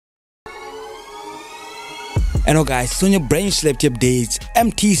And now guys, it's on your brain slept updates.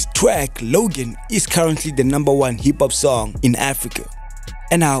 EMTEE's track Logan is currently the #1 hip-hop song in Africa.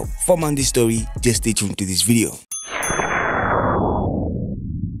 And now, for more on this story, just stay tuned to this video.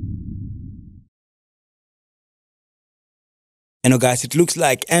 And now guys, it looks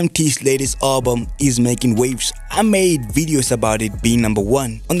like EMTEE's latest album is making waves. I made videos about it being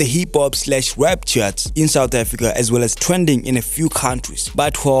 #1 on the hip-hop/rap charts in South Africa, as well as trending in a few countries.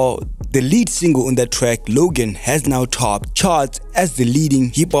 But for the lead single on that track, Logan has now topped charts as the leading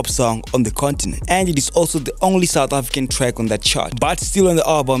hip-hop song on the continent. And it is also the only South African track on that chart. But still on the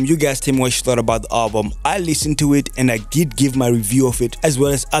album, you guys tell me what you thought about the album. I listened to it and I did give my review of it, as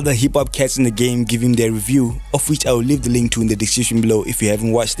well as other hip-hop cats in the game giving their review, of which I will leave the link to in the description below if you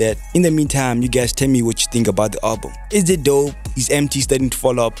haven't watched that. In the meantime, you guys tell me what you think about the album. Is it dope? Is EMTEE starting to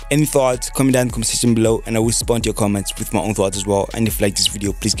follow up? Any thoughts? Comment down in the comment section below and I will respond to your comments with my own thoughts as well. And if you like this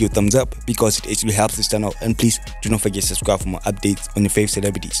video, please give it a thumbs up because it actually helps this channel. And please do not forget to subscribe for more updates on your favorite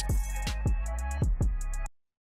celebrities.